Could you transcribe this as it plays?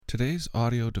Today's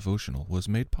audio devotional was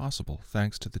made possible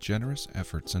thanks to the generous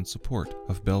efforts and support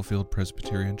of Bellefield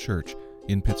Presbyterian Church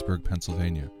in Pittsburgh,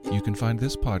 Pennsylvania. You can find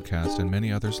this podcast and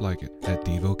many others like it at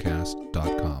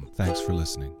Devocast.com. Thanks for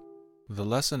listening. The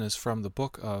lesson is from the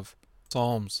book of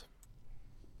Psalms.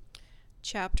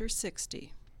 Chapter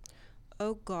 60.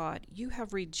 O God, you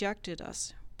have rejected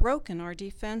us, broken our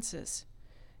defenses.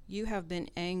 You have been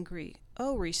angry.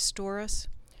 Oh, restore us.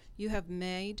 You have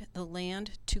made the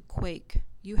land to quake.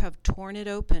 You have torn it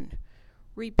open.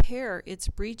 Repair its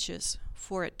breaches,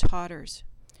 for it totters.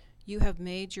 You have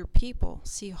made your people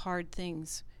see hard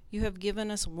things. You have given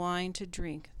us wine to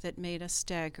drink that made us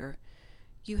stagger.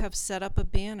 You have set up a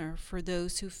banner for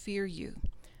those who fear you,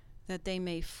 that they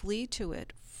may flee to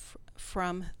it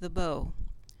from the bow,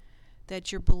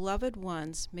 that your beloved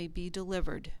ones may be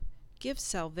delivered. Give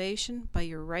salvation by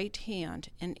your right hand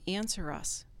and answer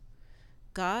us.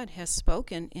 God has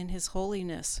spoken in his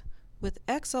holiness. With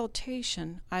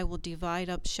exultation I will divide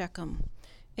up Shechem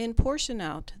and portion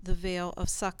out the vale of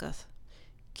Succoth.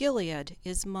 Gilead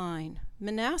is mine,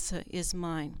 Manasseh is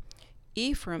mine,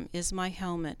 Ephraim is my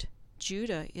helmet,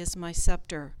 Judah is my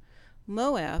scepter,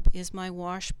 Moab is my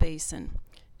wash basin,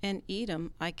 and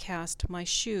Edom I cast my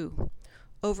shoe.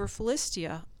 Over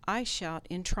Philistia I shout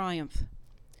in triumph.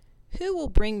 Who will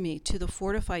bring me to the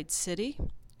fortified city?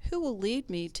 Who will lead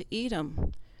me to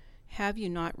Edom? Have you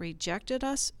not rejected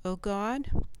us, O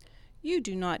God? You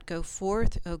do not go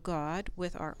forth, O God,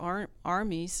 with our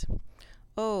armies.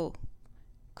 Oh,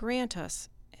 grant us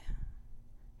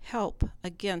help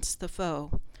against the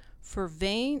foe, for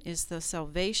vain is the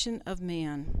salvation of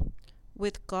man.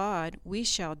 With God we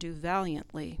shall do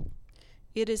valiantly.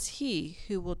 It is he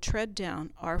who will tread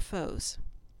down our foes.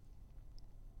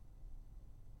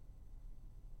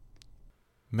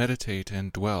 Meditate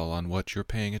and dwell on what you're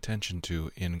paying attention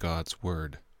to in God's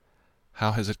Word.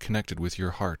 How has it connected with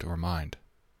your heart or mind?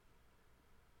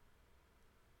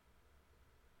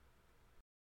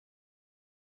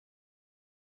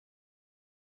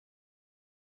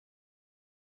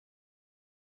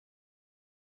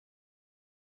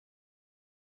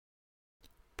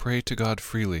 Pray to God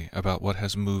freely about what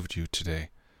has moved you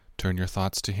today. Turn your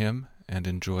thoughts to Him and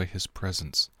enjoy His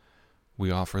presence. We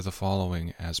offer the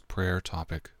following as prayer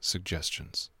topic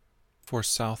suggestions. For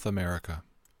South America,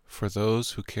 for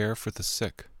those who care for the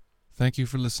sick. Thank you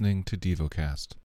for listening to Devocast.